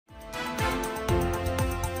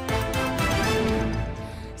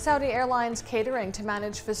Saudi Airlines Catering to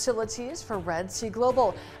manage facilities for Red Sea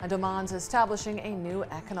Global, and Oman's establishing a new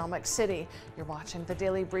economic city. You're watching the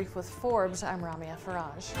Daily Brief with Forbes. I'm Ramia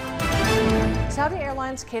Faraj. Saudi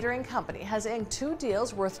Airlines Catering Company has inked 2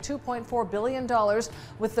 deals worth $2.4 billion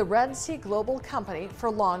with the Red Sea Global Company for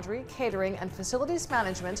laundry, catering, and facilities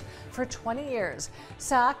management for 20 years.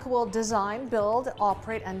 SAC will design, build,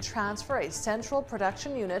 operate, and transfer a central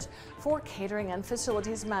production unit for catering and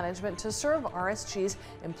facilities management to serve RSG's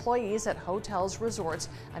employees at hotels, resorts,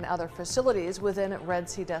 and other facilities within Red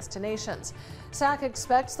Sea destinations. SAC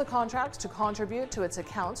expects the contract to contribute to its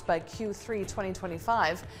accounts by Q3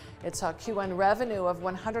 2025. It saw Q1 revenue of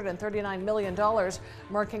 $139 million,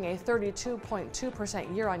 marking a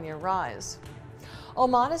 32.2% year-on-year rise.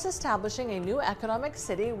 Oman is establishing a new economic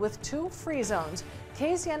city with 2 free zones.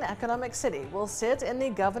 Khazaen Economic City will sit in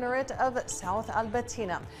the governorate of South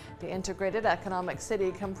Al-Batina. The integrated economic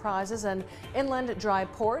city comprises an inland dry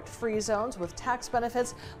port, free zones with tax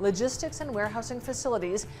benefits, logistics and warehousing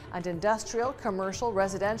facilities, and industrial, commercial,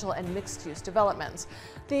 residential, and mixed-use developments.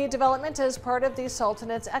 The development is part of the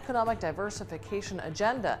Sultanate's economic diversification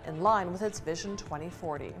agenda in line with its Vision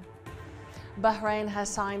 2040. Bahrain has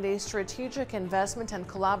signed a strategic investment and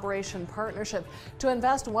collaboration partnership to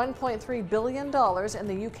invest $1.3 billion in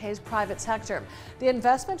the UK's private sector. The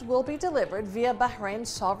investment will be delivered via Bahrain's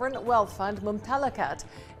sovereign wealth fund Mumtalakat,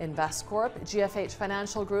 Investcorp, GFH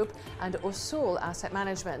Financial Group, and Usul Asset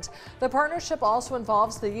Management. The partnership also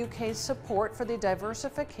involves the UK's support for the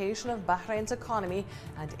diversification of Bahrain's economy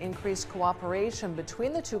and increased cooperation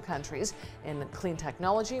between the 2 countries in clean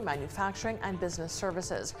technology, manufacturing, and business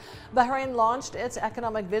services. Bahrain launched its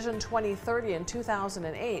Economic Vision 2030 in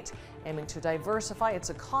 2008, aiming to diversify its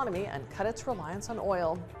economy and cut its reliance on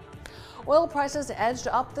oil. Oil prices edged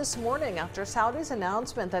up this morning after Saudi's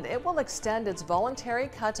announcement that it will extend its voluntary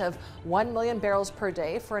cut of 1 million barrels per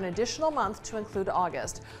day for an additional month to include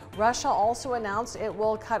August. Russia also announced it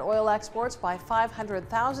will cut oil exports by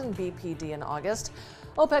 500,000 BPD in August.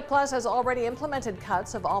 OPEC Plus has already implemented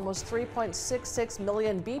cuts of almost 3.66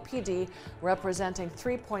 million BPD, representing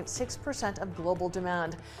 3.6% of global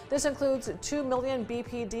demand. This includes 2 million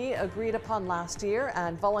BPD agreed upon last year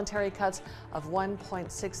and voluntary cuts of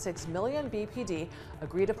 1.66 million BPD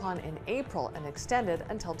agreed upon in April and extended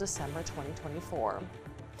until December 2024.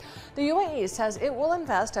 The UAE says it will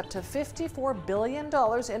invest up to $54 billion in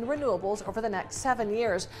renewables over the next 7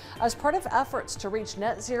 years as part of efforts to reach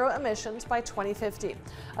net zero emissions by 2050.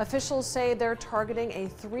 Officials say they're targeting a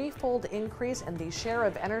 3-fold increase in the share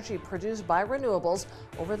of energy produced by renewables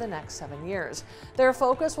over the next 7 years. Their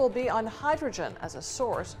focus will be on hydrogen as a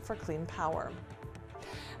source for clean power.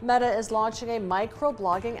 Meta is launching a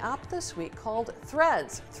microblogging app this week called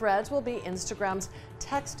Threads. Threads will be Instagram's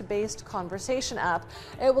text-based conversation app.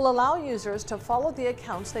 It will allow users to follow the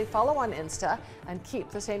accounts they follow on Insta and keep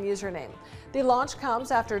the same username. The launch comes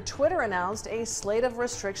after Twitter announced a slate of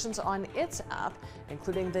restrictions on its app,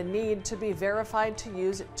 including the need to be verified to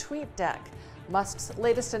use TweetDeck. Musk's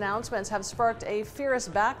latest announcements have sparked a fierce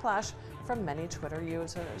backlash from many Twitter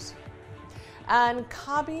users. And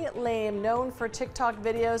Khaby Lame, known for TikTok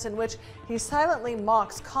videos in which he silently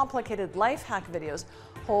mocks complicated life hack videos,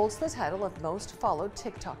 holds the title of most followed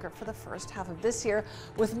TikToker for the first half of this year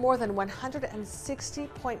with more than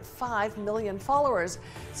 160.5 million followers.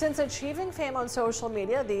 Since achieving fame on social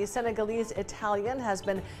media, the Senegalese Italian has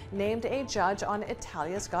been named a judge on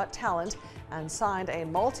Italia's Got Talent and signed a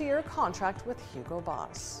multi-year contract with Hugo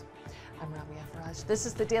Boss. I'm Ramia Faraj. This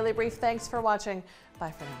is the Daily Brief. Thanks for watching.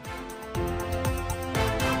 Bye for now.